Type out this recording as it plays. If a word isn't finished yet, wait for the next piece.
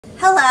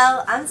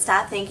Hello, I'm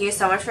Steph. Thank you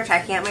so much for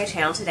checking out my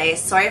channel today.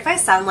 Sorry if I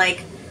sound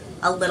like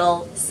a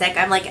little sick.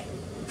 I'm like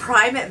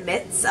prime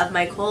midst of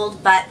my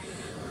cold, but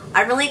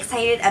I'm really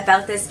excited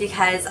about this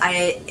because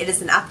it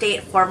is an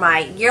update for my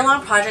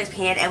year-long project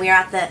plan, and we are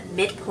at the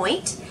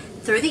midpoint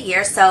through the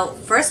year. So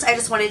first I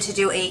just wanted to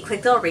do a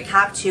quick little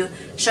recap to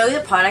show you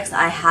the products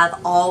I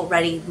have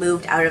already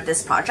moved out of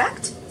this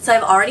project. So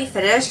I've already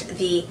finished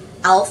the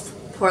e.l.f.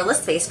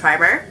 Poreless Face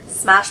Primer,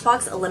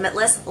 Smashbox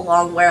Limitless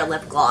Long Wear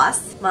Lip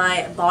Gloss,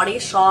 my Body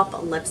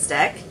Shop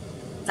lipstick.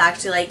 It's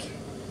actually like,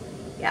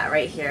 yeah,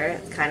 right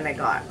here. It kind of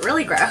got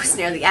really gross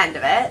near the end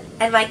of it.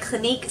 And my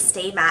Clinique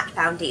Stay Matte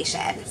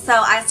Foundation. So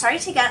I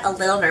started to get a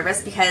little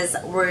nervous because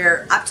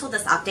we're up till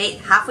this update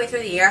halfway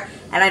through the year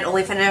and I'd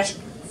only finished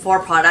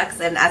 4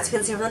 products, and as you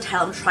can see from the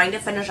title, I'm trying to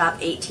finish up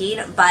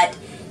 18, but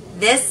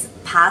this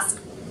past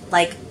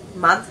like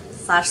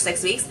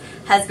month/6 weeks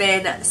has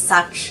been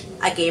such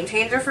a game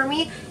changer for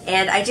me,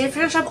 and I did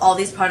finish up all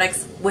these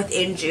products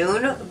within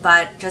June,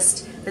 but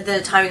just with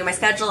the timing of my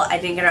schedule I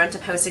didn't get around to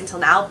posting till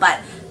now. But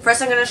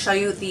first I'm going to show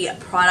you the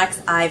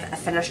products I've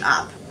finished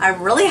up.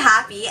 I'm really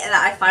happy that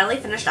I finally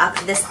finished up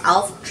this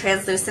e.l.f.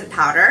 translucent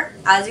powder.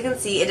 As you can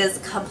see, it is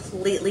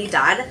completely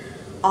done.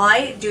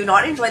 I do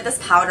not enjoy this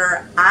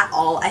powder at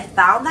all. I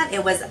found that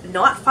it was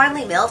not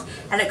finely milled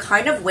and it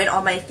kind of went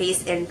on my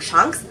face in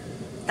chunks.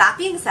 That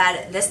being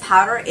said, this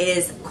powder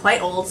is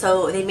quite old,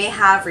 so they may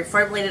have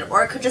reformulated,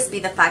 or it could just be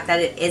the fact that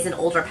it is an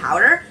older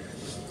powder.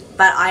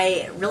 But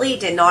I really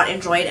did not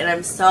enjoy it, and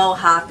I'm so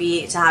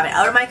happy to have it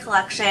out of my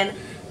collection,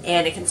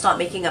 and it can stop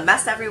making a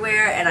mess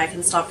everywhere, and I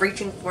can stop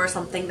reaching for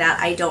something that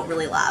I don't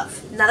really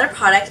love. Another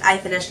product I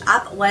finished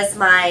up was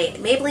my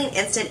Maybelline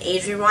Instant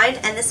Age Rewind,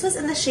 and this was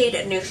in the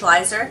shade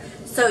Neutralizer.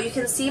 So you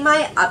can see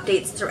my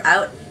updates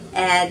throughout,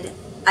 and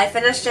I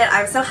finished it.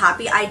 I'm so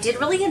happy. I did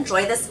really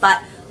enjoy this,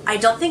 but I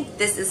don't think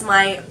this is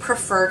my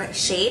preferred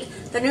shade.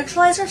 The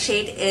Neutralizer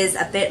shade is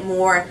a bit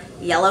more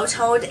yellow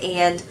toned,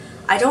 and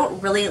I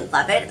don't really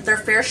love it. Their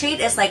fair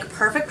shade is like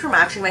perfect for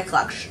matching my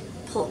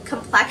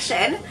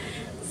complexion.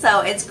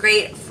 So it's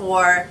great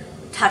for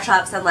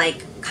touch-ups and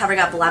like covering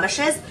up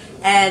blemishes,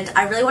 and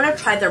I really want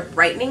to try their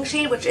brightening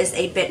shade, which is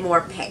a bit more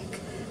pink.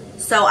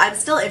 So I'm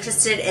still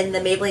interested in the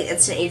Maybelline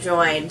Instant Age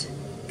Rewind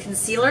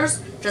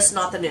concealers, just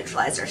not the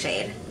Neutralizer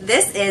shade.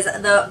 This is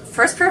the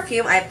first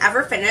perfume I've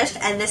ever finished,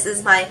 and this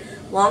is my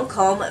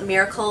Lancome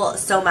Miracle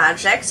So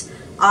Magicked.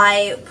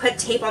 I put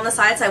tape on the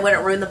side so I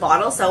wouldn't ruin the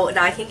bottle, so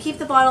now I can keep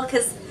the bottle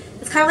because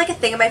it's kind of like a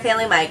thing in my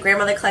family. My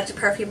grandmother collected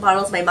perfume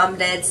bottles, my mom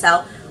did,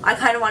 so I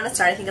kind of want to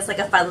start. I think it's like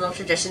a fun little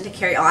tradition to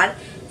carry on,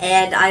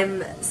 and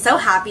I'm so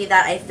happy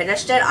that I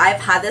finished it.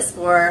 I've had this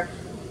for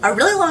a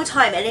really long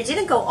time and it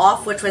didn't go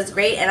off, which was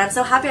great, and I'm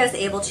so happy I was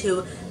able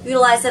to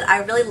utilize it. I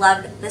really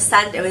loved the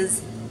scent. It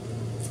was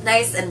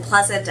nice and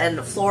pleasant and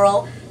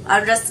floral.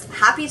 I'm just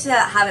happy to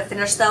have it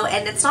finished though,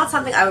 and it's not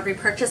something I would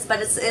repurchase,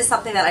 but it is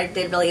something that I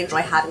did really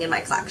enjoy having in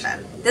my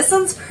collection. This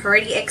one's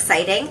pretty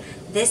exciting.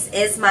 This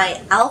is my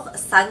e.l.f.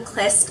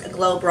 Sunkissed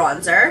Glow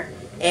Bronzer,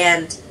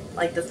 and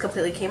like this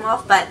completely came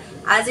off, but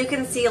as you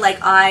can see, like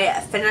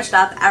I finished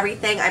up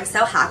everything. I'm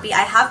so happy.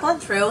 I have gone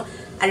through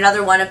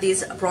another one of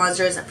these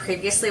bronzers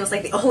previously. It was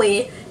like the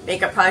only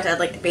makeup product I'd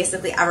like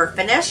basically ever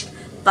finished,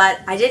 but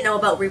I didn't know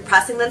about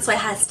repressing them, so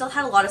I still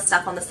had a lot of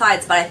stuff on the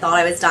sides, but I thought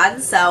I was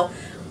done, so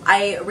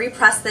I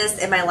repressed this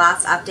in my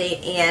last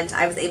update and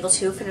I was able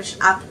to finish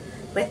up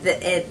with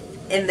it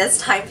in this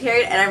time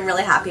period, and I'm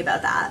really happy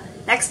about that.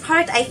 Next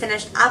product I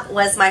finished up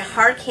was my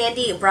Hard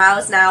Candy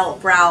Brows Now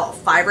Brow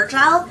Fiber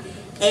Gel.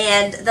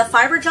 And the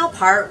fiber gel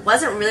part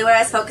wasn't really what I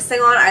was focusing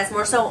on. I was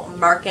more so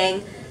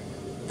marking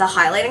the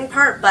highlighting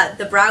part, but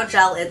the brow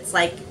gel, it's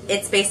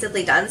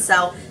basically done.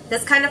 So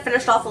this kind of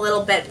finished off a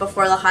little bit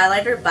before the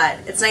highlighter, but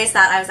it's nice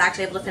that I was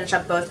actually able to finish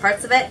up both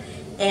parts of it.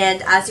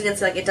 And as you can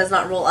see, like it does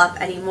not roll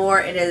up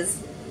anymore. It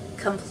is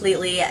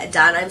completely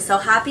done. I'm so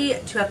happy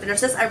to have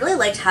finished this. I really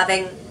liked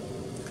having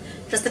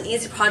just an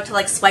easy product to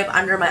like swipe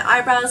under my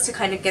eyebrows to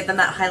kind of give them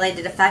that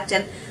highlighted effect,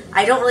 and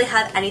I don't really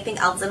have anything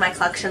else in my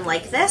collection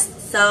like this,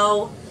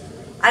 so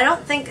I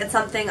don't think it's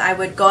something I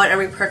would go out and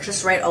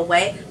repurchase right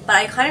away, but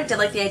I kind of did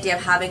like the idea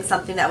of having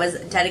something that was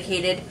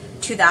dedicated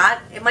to that.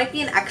 It might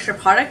be an extra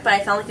product, but I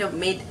felt like it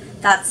made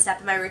that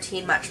step in my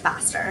routine much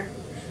faster.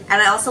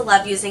 And I also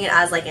love using it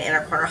as like an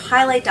inner corner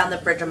highlight down the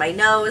bridge of my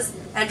nose.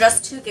 And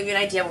just to give you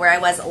an idea of where I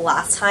was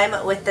last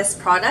time with this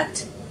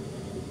product,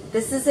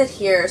 this is it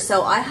here.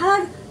 So I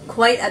had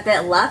quite a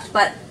bit left,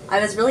 but I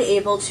was really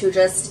able to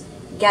just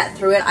get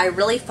through it. I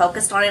really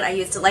focused on it. I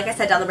used it, like I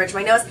said, down the bridge of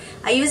my nose.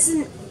 I used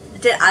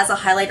it as a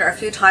highlighter a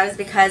few times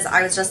because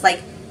I was just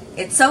like,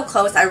 it's so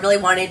close. I really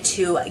wanted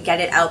to get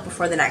it out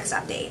before the next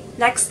update.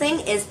 Next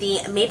thing is the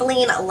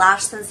Maybelline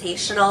Lash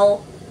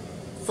Sensational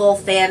Full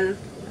Fin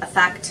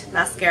Effect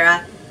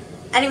Mascara.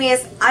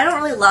 Anyways, I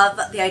don't really love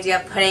the idea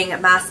of putting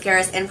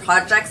mascaras in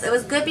projects. It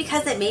was good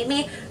because it made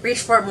me reach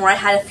for it more. I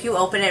had a few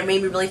open and it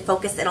made me really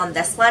focus in on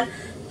this one.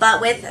 But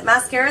with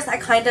mascaras, I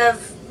kind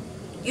of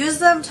use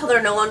them till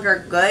they're no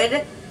longer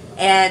good,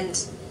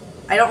 and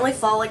I don't really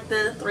follow like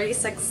the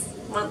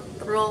 3-6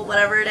 month rule,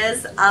 whatever it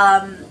is.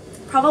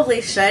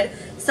 probably should.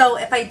 So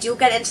if I do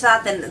get into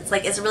that, then it's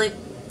like, is it really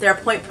there a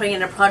point putting it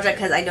in a project,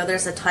 because I know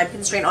there's a time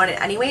constraint on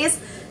it anyways.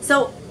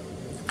 So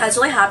I was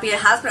really happy. It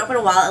has been open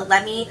a while. It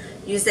let me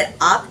use it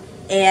up,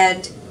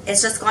 and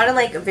it's just gotten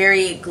like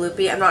very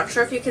gloopy. I'm not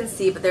sure if you can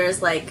see, but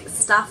there's like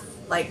stuff,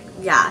 like,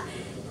 yeah,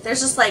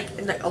 there's just like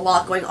a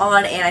lot going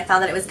on, and I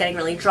found that it was getting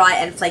really dry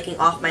and flaking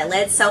off my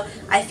lid. So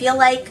I feel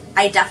like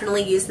I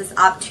definitely use this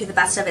up to the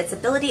best of its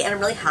ability, and I'm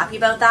really happy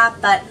about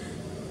that. But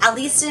at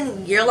least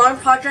in year-long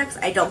projects,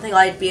 I don't think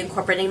I'd be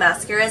incorporating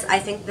mascaras. I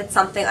think that's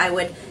something I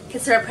would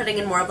consider putting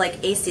in more of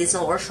like a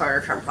seasonal or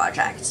shorter term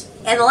project.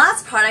 And the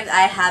last product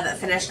I have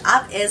finished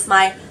up is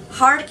my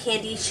Hard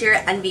Candy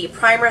Sheer Envy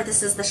Primer.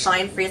 This is the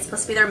Shine Free. It's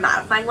supposed to be their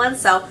mattifying one.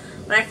 So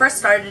when I first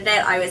started it,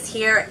 I was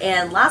here,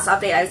 and last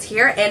update I was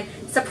here, and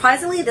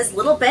surprisingly this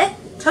little bit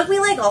took me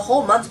like a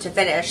whole month to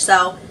finish.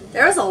 So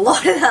there was a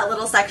lot in that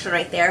little section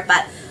right there,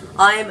 but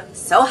I'm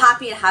so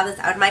happy to have this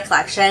out of my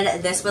collection.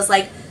 This was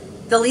like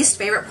the least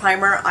favorite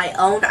primer I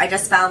owned. I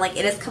just found like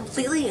it is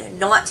completely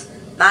not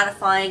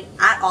mattifying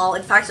at all.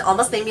 In fact, it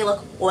almost made me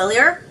look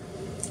oilier.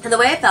 And the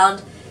way I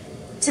found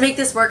to make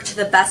this work to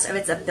the best of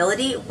its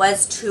ability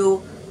was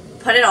to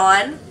put it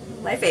on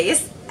my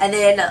face and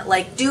then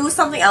like do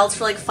something else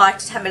for like 5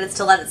 to 10 minutes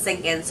to let it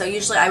sink in. So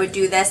usually I would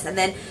do this, and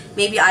then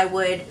maybe I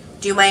would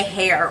do my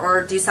hair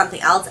or do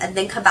something else and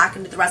then come back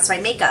and do the rest of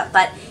my makeup.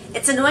 But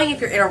it's annoying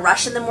if you're in a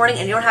rush in the morning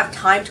and you don't have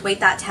time to wait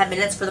that 10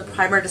 minutes for the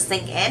primer to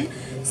sink in.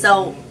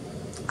 So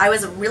I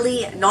was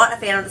really not a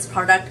fan of this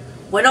product,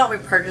 would not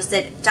repurchase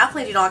it,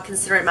 definitely do not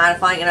consider it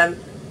mattifying, and I'm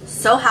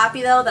so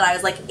happy though that I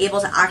was like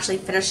able to actually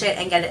finish it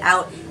and get it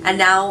out. And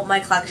now my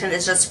collection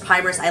is just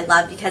primers I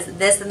love, because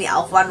this and the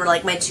e.l.f. one were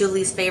like my two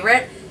least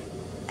favorite,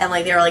 and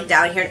like they were like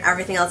down here and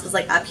everything else was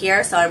like up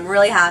here. So I'm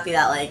really happy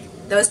that like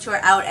those two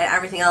are out and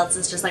everything else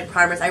is just like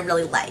primers I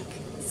really like.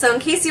 So in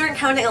case you weren't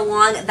counting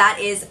along, that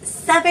is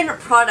 7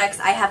 products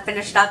I have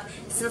finished up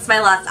since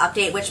my last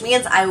update, which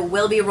means I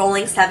will be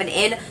rolling 7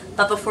 in.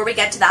 But before we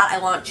get to that, I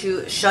want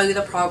to show you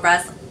the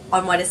progress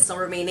on what is still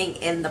remaining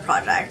in the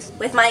project.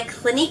 With my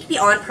Clinique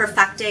Beyond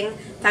Perfecting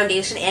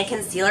Foundation and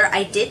Concealer,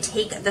 I did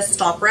take the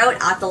stop route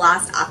at the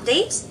last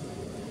update.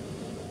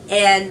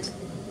 And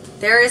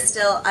there is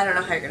still, I don't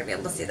know how you're going to be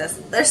able to see this,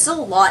 there's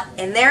still a lot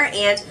in there,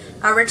 and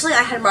originally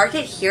I had marked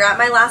it here at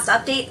my last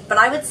update, but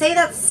I would say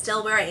that's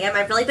still where I am.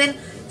 I've really been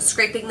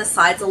scraping the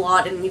sides a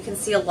lot, and you can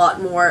see a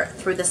lot more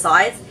through the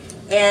sides.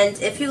 And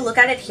if you look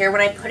at it here,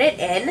 when I put it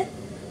in,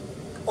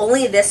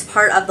 only this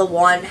part of the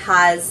wand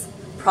has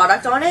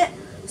product on it.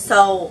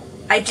 So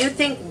I do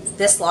think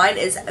this line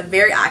is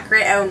very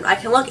accurate, and I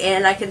can look in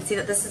and I can see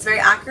that this is very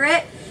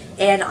accurate.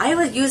 And I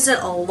have used it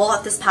a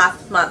lot this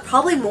past month,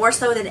 probably more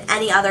so than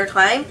any other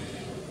time.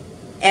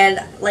 And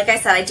like I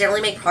said, I didn't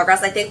really make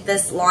progress. I think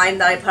this line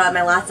that I put on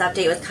my last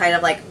update was kind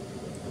of like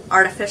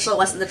artificial. It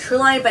wasn't the true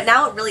line, but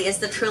now it really is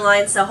the true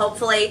line. So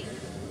hopefully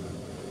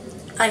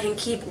I can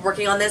keep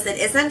working on this. It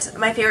isn't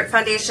my favorite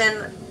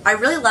foundation. I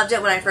really loved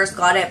it when I first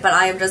got it, but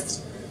I am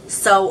just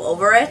so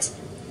over it.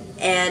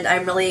 And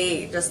I'm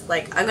really just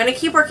like, I'm going to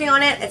keep working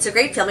on it. It's a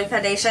great filming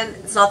foundation.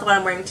 It's not the one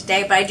I'm wearing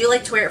today, but I do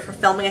like to wear it for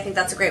filming. I think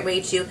that's a great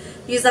way to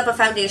use up a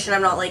foundation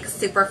I'm not like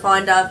super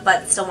fond of,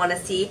 but still want to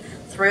see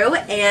through.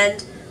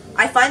 And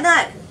I find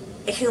that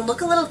it can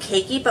look a little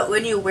cakey, but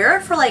when you wear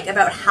it for like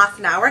about half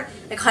an hour,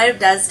 it kind of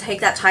does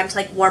take that time to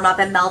like warm up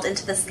and melt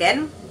into the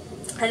skin.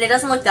 And it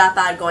doesn't look that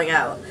bad going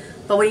out.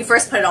 But when you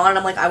first put it on,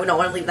 I'm like, I would not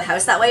want to leave the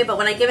house that way. But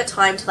when I give it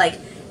time to like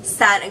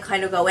set and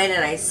kind of go in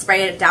and I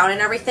spray it down and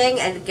everything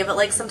and give it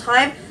like some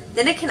time,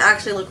 then it can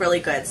actually look really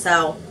good.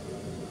 So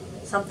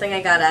something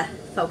I gotta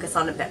focus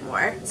on a bit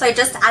more. So I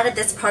just added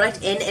this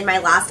product in my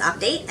last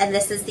update, and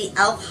this is the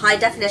e.l.f. High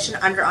Definition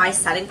Under Eye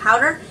Setting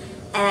Powder.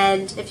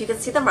 And if you can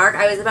see the mark,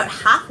 I was about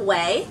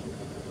halfway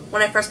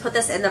when I first put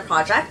this in the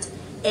project,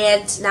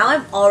 and now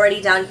I'm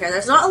already down here.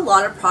 There's not a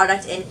lot of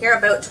product in here,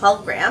 about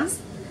 12 grams.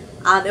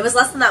 It was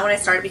less than that when I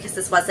started because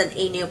this wasn't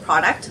a new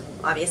product,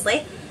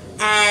 obviously.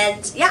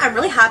 And yeah, I'm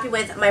really happy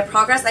with my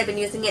progress. I've been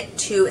using it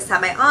to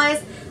set my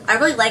eyes. I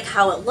really like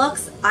how it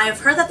looks. I've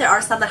heard that there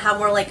are some that have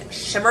more like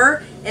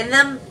shimmer in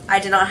them. I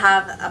did not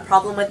have a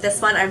problem with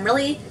this one. I'm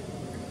really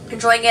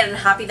enjoying it and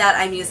happy that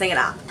I'm using it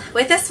up.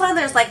 With this one,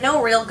 there's like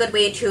no real good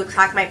way to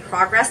track my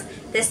progress.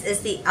 This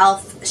is the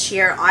e.l.f.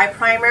 Sheer Eye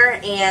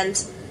Primer,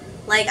 and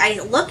like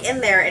I look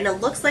in there and it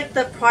looks like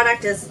the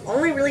product is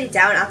only really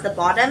down at the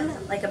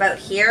bottom, like about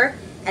here,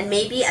 and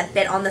maybe a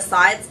bit on the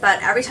sides,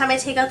 but every time I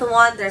take out the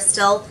wand, there's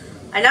still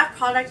enough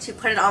product to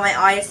put it on my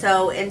eye.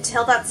 So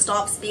until that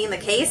stops being the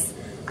case,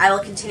 I will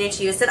continue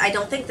to use it. I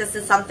don't think this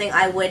is something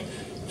I would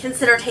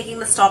consider taking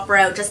the stop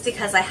route, just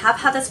because I have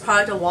had this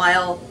product a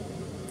while.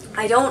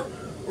 I don't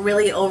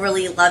really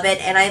overly love it,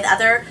 and I have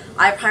other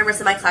eye primers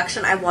in my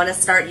collection I want to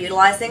start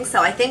utilizing.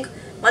 So I think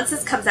once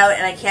this comes out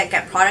and I can't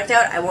get product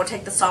out, I won't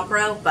take the stop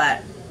route,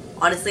 but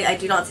honestly I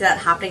do not see that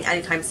happening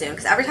anytime soon,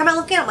 because every time I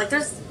look in, I'm like,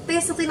 there's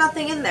basically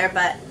nothing in there,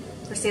 but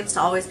there seems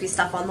to always be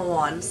stuff on the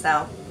wand.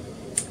 So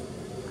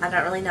I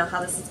don't really know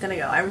how this is going to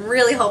go. I'm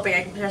really hoping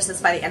I can finish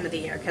this by the end of the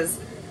year, because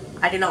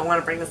I do not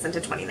want to bring this into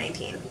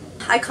 2019.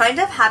 I kind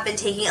of have been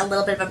taking a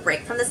little bit of a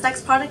break from this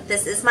next product.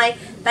 This is my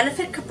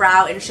Benefit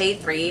Brow in shade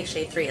 3.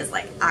 Shade 3 is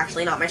like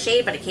actually not my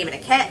shade, but it came in a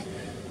kit.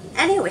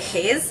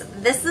 Anyways,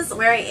 this is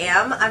where I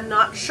am. I'm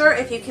not sure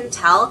if you can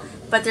tell,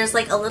 but there's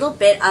like a little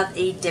bit of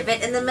a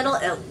divot in the middle.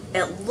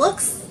 It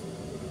looks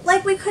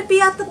like we could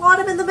be at the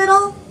bottom in the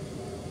middle.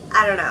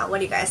 I don't know. What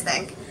do you guys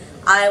think?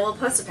 I will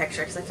post a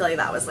picture because I feel like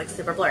that was like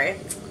super blurry.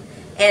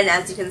 And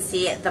as you can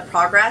see, the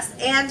progress,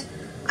 and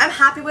I'm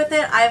happy with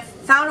it. I've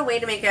found a way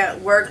to make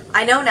it work.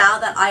 I know now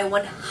that I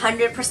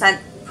 100%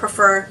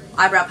 prefer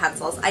eyebrow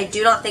pencils. I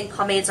do not think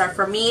pomades are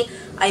for me.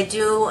 I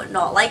do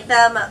not like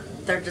them.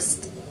 They're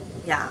just,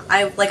 yeah.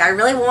 I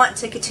really want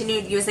to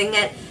continue using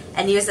it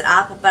and use it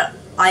up, but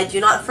I do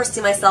not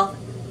foresee myself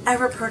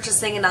ever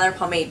purchasing another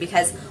pomade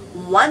because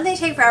 1, they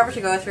take forever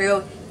to go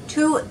through.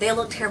 2, they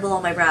look terrible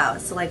on my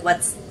brows. So like,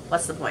 what's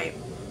the point?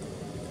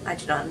 I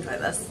do not enjoy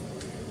this.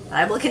 But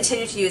I will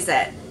continue to use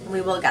it.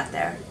 We will get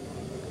there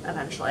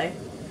eventually.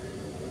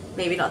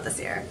 Maybe not this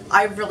year.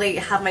 I really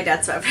have my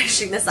doubts about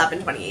finishing this up in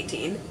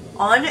 2018.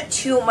 On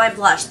to my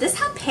blush. This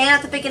had pan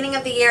at the beginning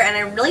of the year, and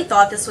I really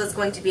thought this was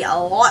going to be a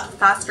lot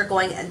faster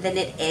going than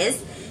it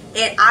is.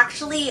 It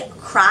actually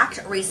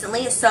cracked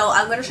recently, so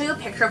I'm going to show you a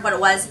picture of what it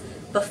was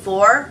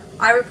before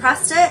I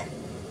repressed it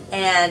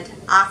and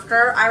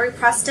after I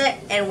repressed it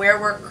and where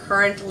we're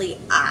currently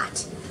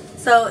at.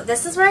 So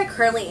this is where I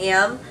currently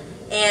am,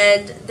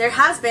 and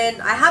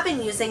I have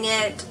been using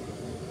it.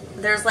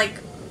 There's like,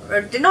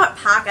 it did not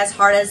pack as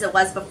hard as it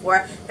was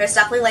before. There's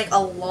definitely like a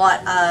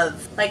lot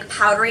of like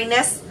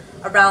powderiness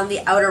around the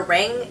outer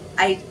ring.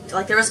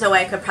 There was no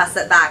way I could press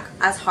it back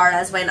as hard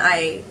as when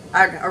I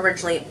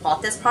originally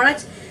bought this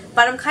product.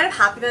 But I'm kind of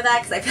happy with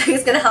that because I feel like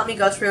it's going to help me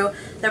go through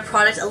the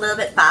product a little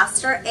bit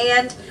faster.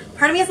 And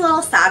part of me is a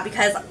little sad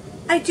because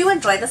I do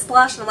enjoy this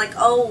blush, and I'm like,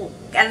 oh,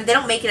 and they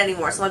don't make it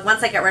anymore. So like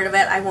once I get rid of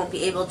it, I won't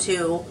be able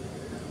to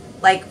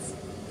like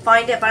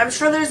find it. But I'm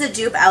sure there's a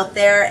dupe out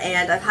there,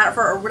 and I've had it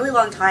for a really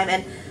long time,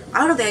 and I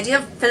don't know, the idea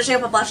of finishing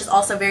up a blush is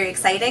also very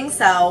exciting.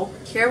 So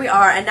here we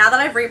are, and now that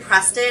I've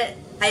repressed it,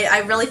 I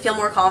really feel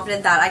more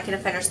confident that I can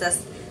finish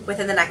this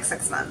within the next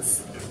 6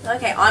 months.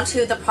 Okay, on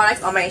to the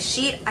products on my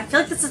sheet. I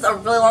feel like this is a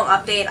really long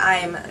update.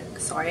 I'm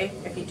sorry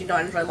if you do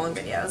not enjoy long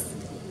videos.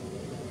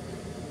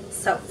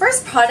 So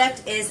first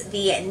product is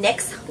the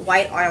NYX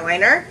white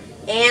eyeliner,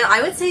 and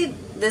I would say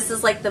this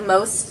is like the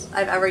most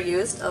I've ever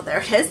used. Oh, there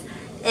it is.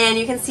 And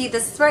you can see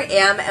this is where I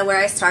am and where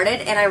I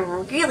started, and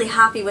I'm really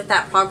happy with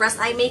that progress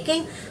I'm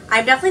making.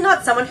 I'm definitely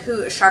not someone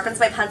who sharpens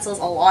my pencils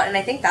a lot, and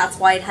I think that's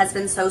why it has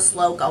been so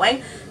slow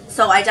going.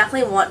 So I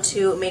definitely want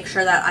to make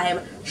sure that I am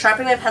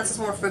sharpening my pencils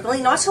more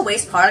frequently, not to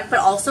waste product, but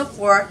also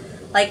for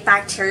like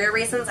bacteria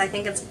reasons. I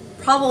think it's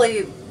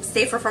probably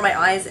safer for my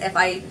eyes if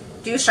I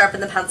do sharpen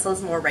the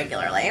pencils more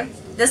regularly.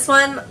 This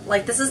one,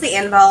 like this is the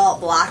Annabelle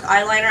black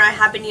eyeliner I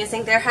have been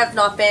using. There have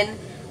not been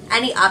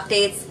any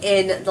updates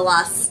in the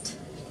last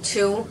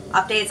 2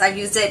 updates. I've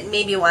used it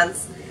maybe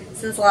once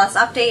since the last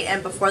update,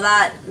 and before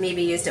that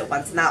maybe used it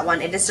once in that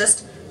one. It is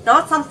just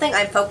not something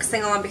I'm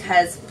focusing on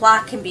because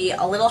black can be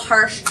a little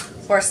harsh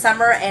for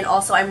summer, and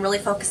also I'm really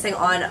focusing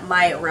on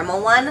my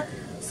Rimmel one.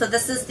 So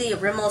this is the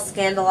Rimmel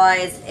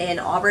Scandalize in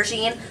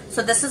Aubergine.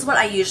 So this is what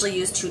I usually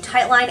use to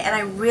tightline, and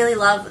I really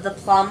love the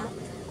plum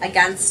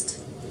against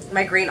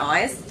my green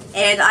eyes.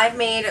 And I've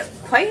made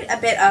quite a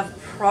bit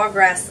of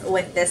progress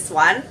with this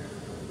one.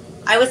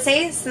 I would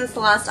say since the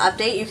last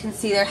update, you can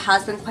see there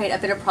has been quite a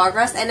bit of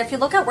progress. And if you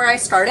look at where I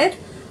started,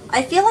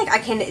 I feel like I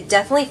can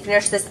definitely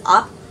finish this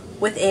up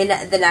within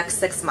the next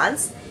 6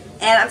 months.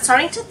 And I'm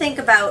starting to think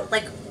about,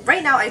 like,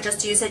 right now I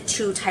just use it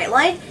to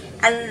tightline,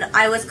 and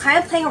I was kind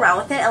of playing around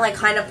with it and like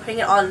kind of putting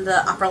it on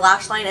the upper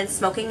lash line and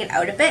smoking it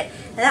out a bit,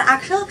 and that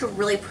actually looked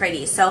really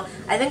pretty. So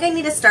I think I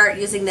need to start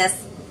using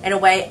this in a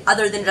way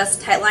other than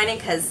just tightlining,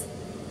 because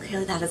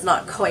clearly that is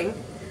not going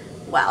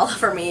well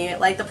for me.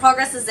 Like, the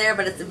progress is there,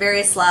 but it's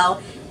very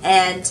slow,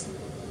 and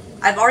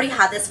I've already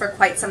had this for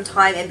quite some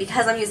time, and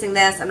because I'm using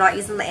this, I'm not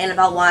using the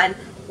Annabelle one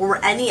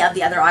or any of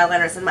the other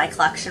eyeliners in my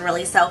collection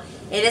really, so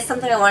it is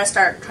something I want to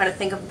start trying to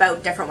think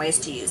about different ways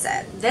to use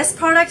it. This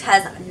product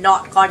has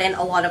not gotten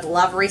a lot of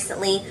love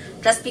recently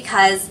just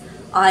because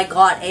I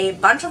got a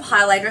bunch of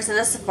highlighters in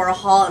a Sephora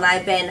haul, and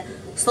I've been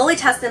slowly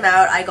testing them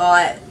out. I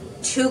got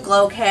 2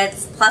 glow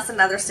kits plus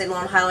another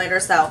standalone highlighter,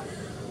 so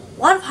a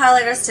lot of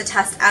highlighters to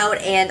test out,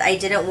 and I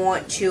didn't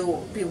want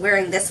to be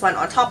wearing this one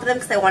on top of them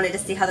because I wanted to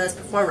see how those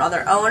performed on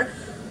their own.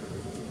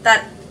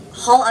 That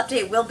haul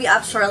update will be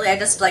up shortly. I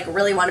just like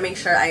really want to make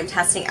sure I'm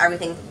testing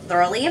everything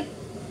thoroughly.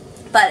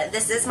 But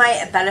this is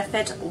my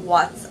Benefit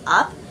What's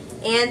Up,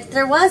 and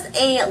there was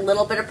a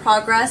little bit of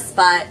progress,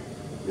 but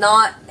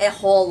not a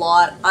whole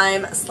lot.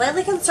 I'm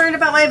slightly concerned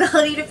about my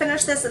ability to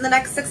finish this in the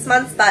next 6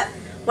 months, but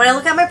when I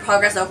look at my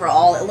progress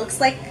overall, it looks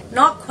like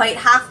not quite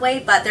halfway,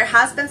 but there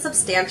has been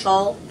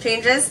substantial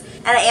changes.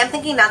 And I am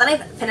thinking, now that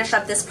I've finished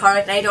up this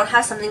product and I don't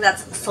have something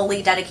that's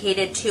solely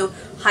dedicated to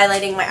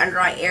highlighting my under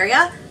eye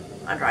area,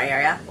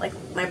 like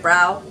my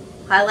brow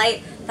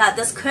highlight, that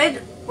this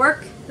could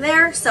work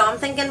there. So I'm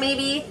thinking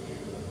maybe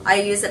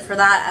I use it for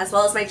that as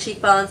well as my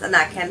cheekbones, and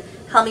that can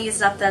help me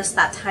use it up just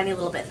that tiny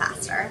little bit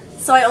faster.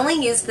 So I only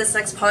used this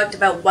next product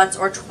about once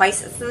or twice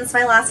since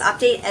my last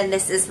update, and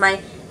this is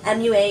my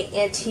MUA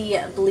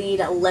Anti-Bleed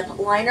Lip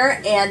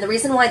Liner. And the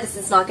reason why this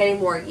is not getting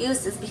more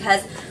use is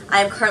because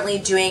I'm currently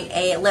doing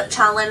a lip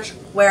challenge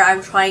where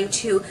I'm trying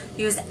to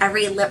use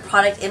every lip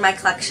product in my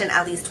collection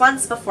at least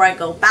once before I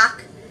go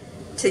back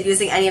to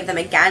using any of them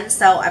again.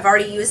 So I've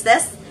already used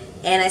this,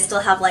 and I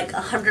still have like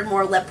 100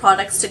 more lip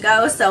products to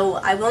go, so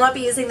I will not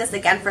be using this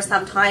again for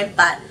some time,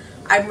 but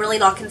I'm really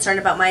not concerned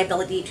about my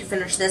ability to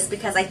finish this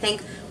because I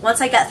think once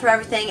I get through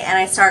everything and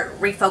I start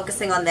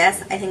refocusing on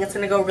this, I think it's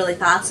going to go really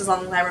fast as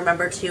long as I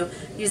remember to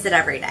use it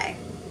every day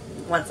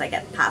once I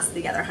get past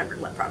the other 100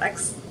 lip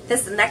products.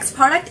 This next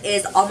product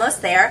is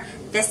almost there.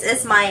 This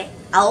is my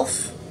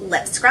e.l.f.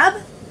 lip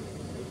scrub.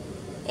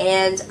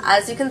 And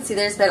as you can see,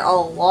 there's been a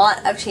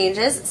lot of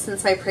changes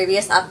since my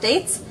previous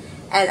updates,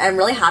 and I'm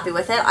really happy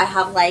with it. I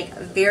have like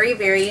very,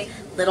 very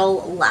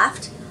little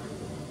left.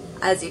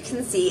 As you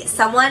can see,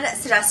 someone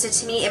suggested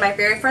to me in my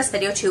very first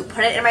video to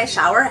put it in my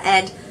shower,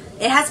 and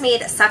it has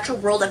made such a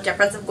world of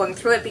difference of going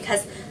through it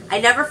because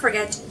I never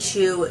forget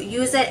to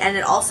use it, and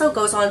it also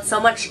goes on so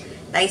much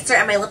nicer,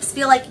 and my lips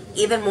feel like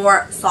even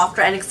more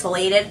softer and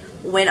exfoliated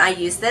when I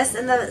use this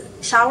in the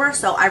shower.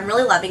 So I'm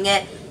really loving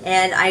it,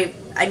 and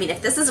I mean,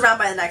 if this is around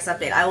by the next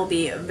update, I will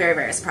be very,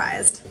 very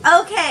surprised.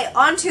 Okay,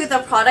 on to the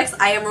products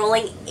I am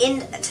rolling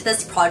into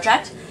this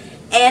project.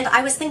 And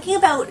I was thinking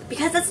about,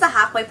 because it's the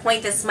halfway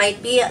point, this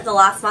might be the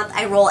last month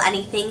I roll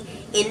anything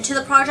into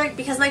the project,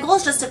 because my goal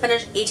is just to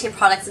finish 18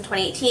 products in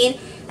 2018.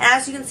 And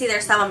as you can see,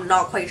 there's some I'm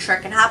not quite sure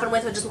can happen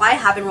with, which is why I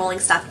have been rolling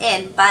stuff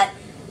in. But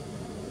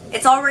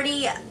it's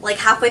already like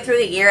halfway through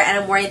the year, and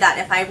I'm worried that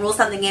if I roll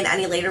something in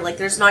any later, like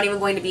there's not even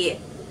going to be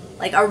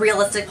like a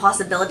realistic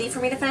possibility for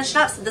me to finish it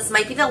up. So this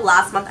might be the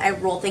last month I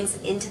roll things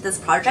into this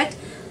project.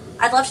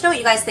 I'd love to know what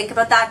you guys think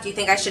about that. Do you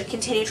think I should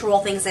continue to roll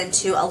things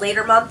into a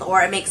later month,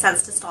 or it makes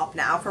sense to stop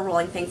now for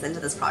rolling things into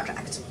this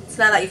project?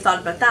 So now that you've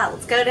thought about that,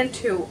 let's get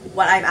into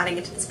what I'm adding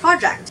into this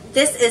project.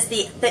 This is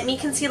the Fit Me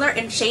Concealer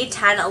in shade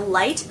 10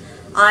 Light.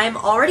 I'm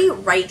already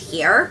right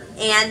here,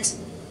 and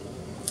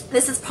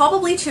this is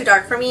probably too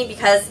dark for me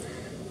because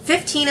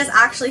 15 is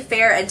actually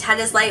fair and 10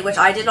 is light, which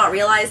I did not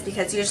realize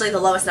because usually the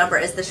lowest number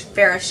is the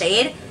fairest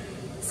shade.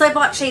 So I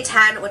bought shade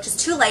 10, which is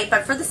too light,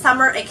 but for the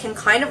summer it can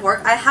kind of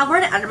work. I have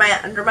worn it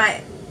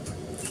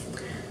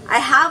I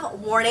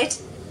have worn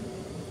it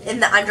in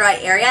the under eye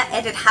area,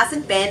 and it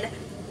hasn't been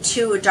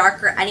too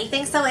dark or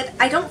anything, so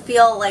I don't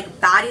feel like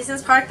bad using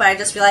this product, but I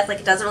just realized like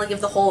it doesn't really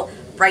give the whole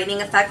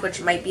brightening effect,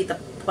 which might be the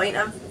point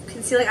of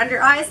concealing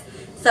under eyes.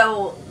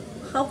 So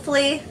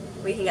hopefully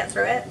we can get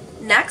through it.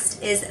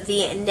 Next is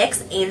the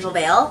NYX Angel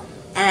Veil,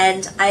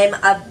 and I'm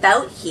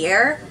about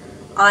here.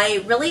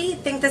 I really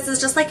think this is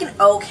just like an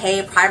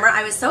okay primer.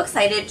 I was so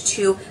excited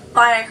to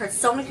buy it. I heard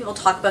so many people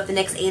talk about the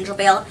NYX Angel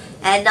Veil,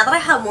 and now that I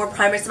have more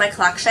primers in my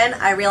collection,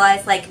 I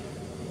realize like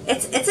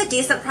it's a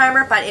decent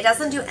primer, but it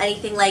doesn't do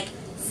anything like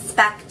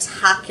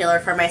spectacular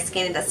for my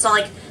skin. It's not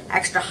like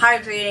extra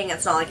hydrating,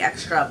 it's not like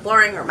extra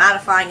blurring or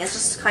mattifying. It's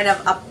just kind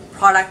of a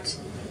product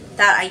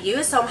that I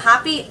use, so I'm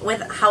happy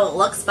with how it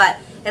looks, but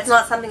it's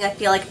not something I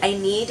feel like I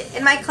need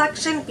in my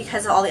collection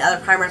because of all the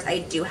other primers I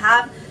do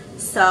have.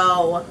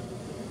 So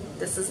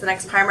this is the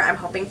next primer I'm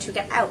hoping to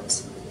get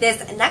out.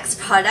 This next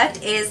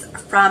product is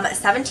from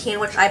 17,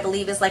 which I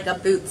believe is like a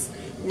Boots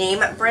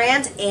name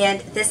brand,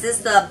 and this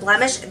is the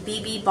Blemish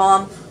BB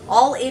Balm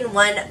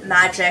all-in-one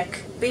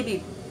magic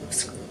BB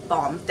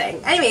balm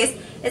thing. Anyways,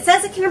 it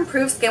says it can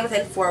improve skin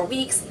within 4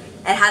 weeks.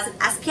 It has an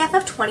SPF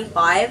of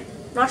 25.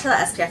 I'm not sure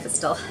that SPF is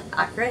still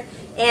accurate.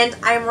 And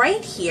I'm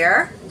right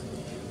here,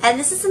 and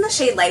this is in the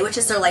shade Light, which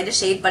is their lightest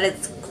shade, but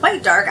it's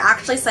quite dark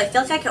actually, so I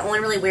feel like I can only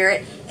really wear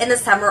it in the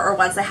summer or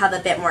once I have a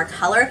bit more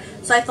color.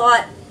 So I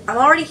thought, I'm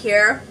already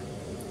here,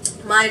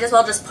 might as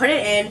well just put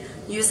it in,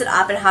 use it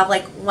up, and have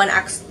like one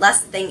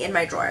less thing in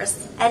my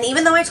drawers. And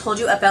even though I told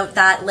you about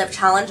that lip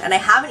challenge and I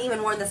haven't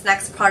even worn this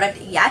next product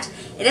yet,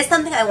 it is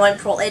something I want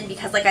to roll in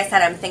because like I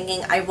said, I'm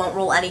thinking I won't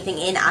roll anything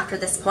in after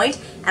this point,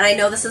 and I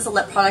know this is a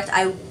lip product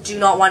I do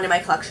not want in my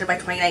collection by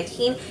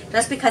 2019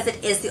 just because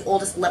it is the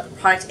oldest lip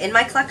product in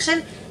my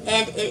collection,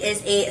 and it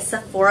is a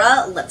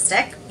Sephora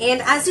lipstick.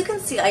 And as you can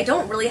see, I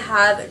don't really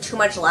have too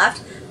much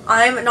left.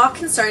 I'm not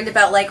concerned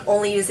about like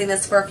only using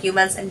this for a few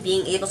months and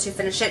being able to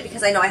finish it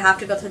because I know I have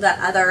to go through that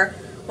other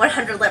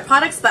 100 lip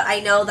products, but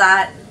I know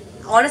that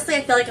honestly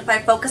I feel like if I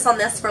focus on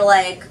this for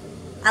like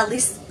at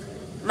least,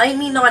 might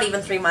mean not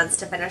even 3 months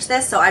to finish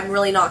this, so I'm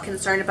really not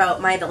concerned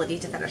about my ability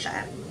to finish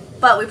it.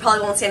 But we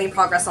probably won't see any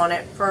progress on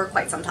it for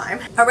quite some time.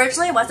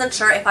 Originally I wasn't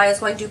sure if I was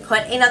going to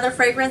put another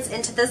fragrance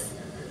into this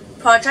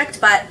project,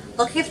 but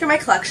looking through my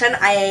collection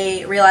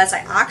I realized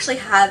I actually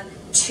have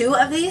 2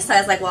 of these, so I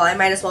was like, well, I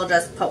might as well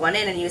just put one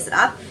in and use it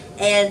up.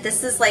 And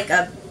this is like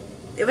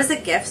it was a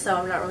gift, so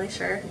I'm not really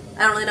sure.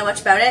 I don't really know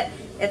much about it.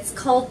 It's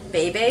called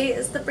Bebe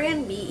is the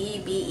brand,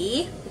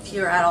 B-E-B-E. If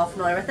you're at all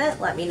familiar with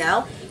it, let me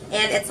know.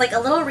 And it's like a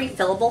little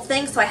refillable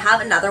thing, so I have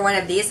another one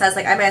of these, so I was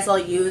like, I might as well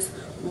use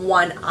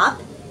one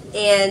up.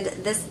 and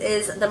this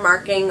is the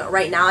marking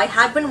right now. I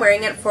had been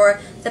wearing it for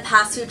the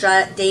past few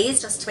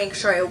days just to make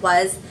sure it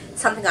was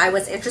something I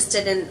was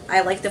interested in.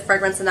 I like the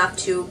fragrance enough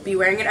to be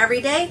wearing it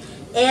every day,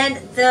 and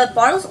the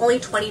bottle's only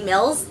 20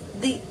 mils.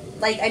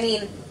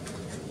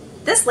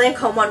 This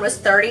Lancome one was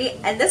 30,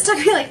 and this took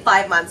me like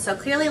 5 months, so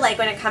clearly like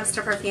when it comes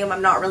to perfume,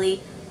 I'm not really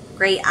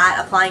great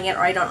at applying it,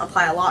 or I don't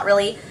apply a lot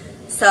really.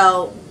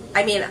 So,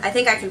 I mean, I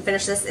think I can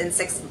finish this in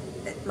 6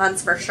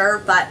 months for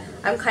sure, but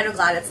I'm kind of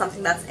glad it's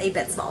something that's a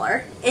bit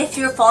smaller. If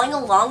you're following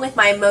along with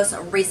my most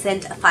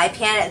recent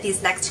 5-pan,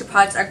 these next two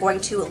products are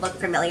going to look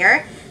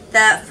familiar.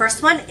 The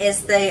first one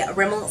is the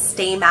Rimmel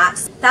Stay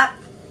Matte. That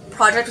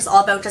project was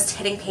all about just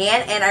hitting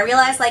pan, and I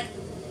realized like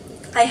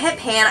I hit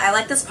pan, I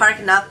like this product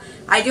enough.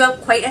 I do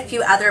have quite a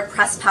few other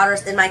pressed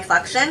powders in my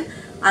collection.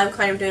 I'm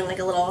kind of doing like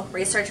a little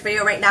research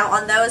video right now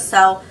on those,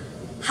 so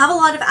have a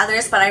lot of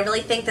others, but I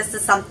really think this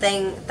is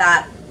something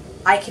that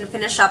I can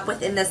finish up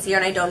within this year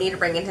and I don't need to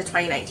bring into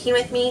 2019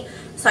 with me,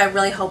 so I'm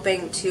really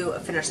hoping to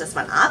finish this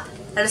one up.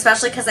 And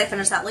especially because I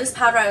finished that loose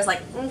powder, I was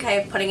like,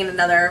 okay, putting in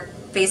another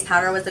face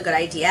powder was a good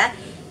idea.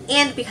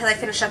 And because I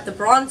finished up the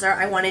bronzer,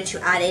 I wanted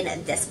to add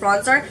in this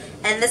bronzer,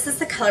 and this is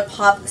the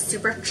ColourPop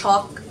Super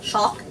Chalk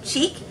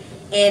Cheek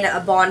in a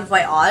Bon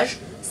Voyage.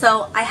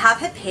 So I have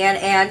hit pan,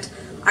 and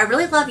I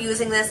really love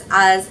using this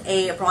as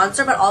a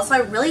bronzer, but also I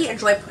really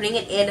enjoy putting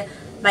it in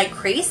my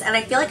crease, and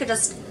I feel like it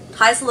just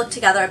ties the look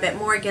together a bit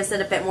more. It gives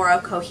it a bit more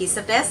of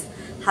cohesiveness,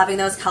 having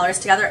those colors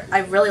together. I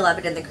really love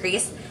it in the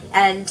crease,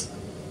 and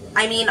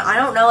I mean, I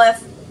don't know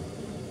if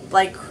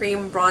like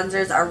cream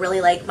bronzers are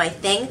really like my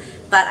thing,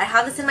 but I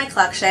have this in my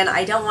collection.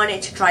 I don't want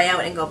it to dry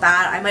out and go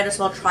bad. I might as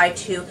well try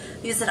to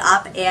use it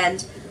up,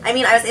 and I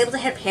mean, I was able to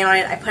hit pan on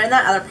it. I put in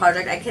that other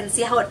project. I can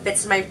see how it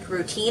fits in my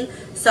routine,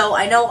 so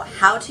I know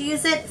how to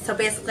use it. So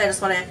basically I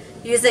just want to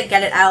use it,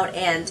 get it out,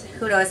 and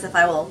who knows if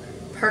I will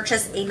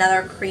purchase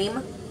another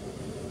cream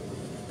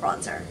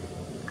bronzer.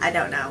 I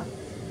don't know.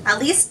 At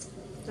least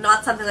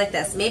not something like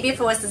this. Maybe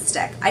if it was a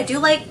stick. I do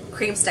like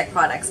cream stick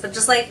products, but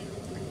just like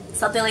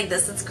something like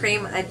this that's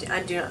cream, I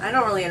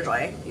don't really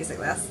enjoy using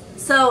this.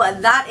 So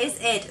that is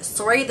it.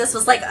 Sorry this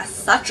was like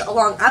such a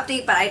long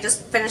update, but I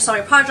just finished so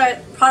many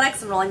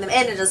products and rolling them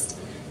in, and just,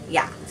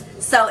 yeah.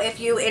 So if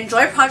you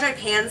enjoy project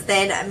pans,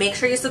 then make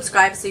sure you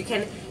subscribe so you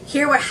can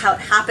hear how it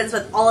happens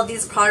with all of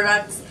these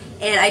products.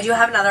 And I do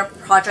have another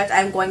project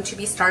I'm going to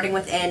be starting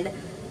within.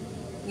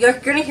 You're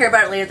going to hear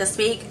about it later this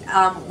week.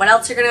 What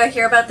else you're going to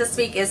hear about this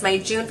week is my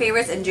June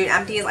favorites and June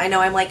empties. I know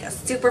I'm like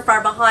super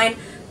far behind,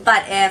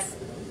 but if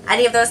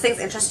any of those things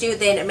interest you,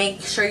 then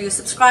make sure you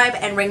subscribe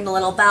and ring the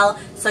little bell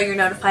so you're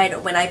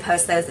notified when I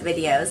post those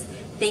videos.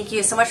 Thank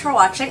you so much for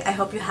watching. I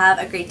hope you have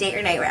a great day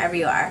or night wherever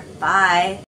you are. Bye!